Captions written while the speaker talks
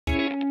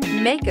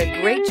Make a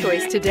great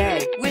choice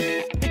today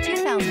with the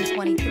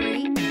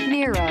 2023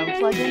 Niro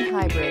plug-in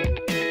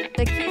hybrid.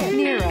 The Kia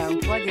Niro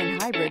plug-in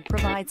hybrid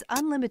provides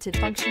unlimited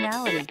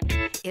functionality.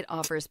 It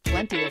offers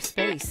plenty of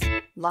space,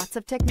 lots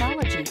of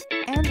technology,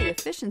 and the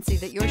efficiency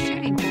that you're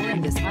shooting for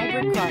in this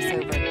hybrid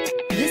crossover.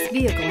 This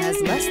vehicle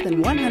has less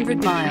than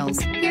 100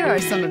 miles. Here are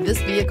some of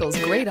this vehicle's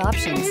great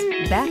options: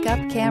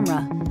 backup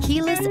camera,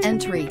 keyless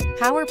entry,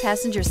 power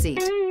passenger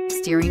seat,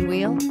 steering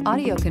wheel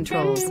audio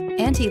controls,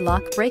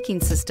 anti-lock braking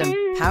system,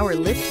 power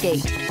lift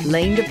gate,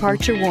 lane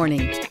departure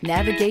warning,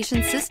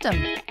 navigation system,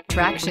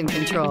 traction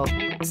control,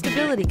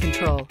 stability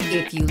control.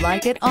 If you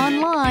like it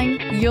online,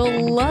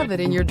 you'll love it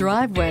in your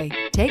driveway.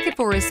 Take it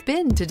for a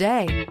spin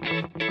today.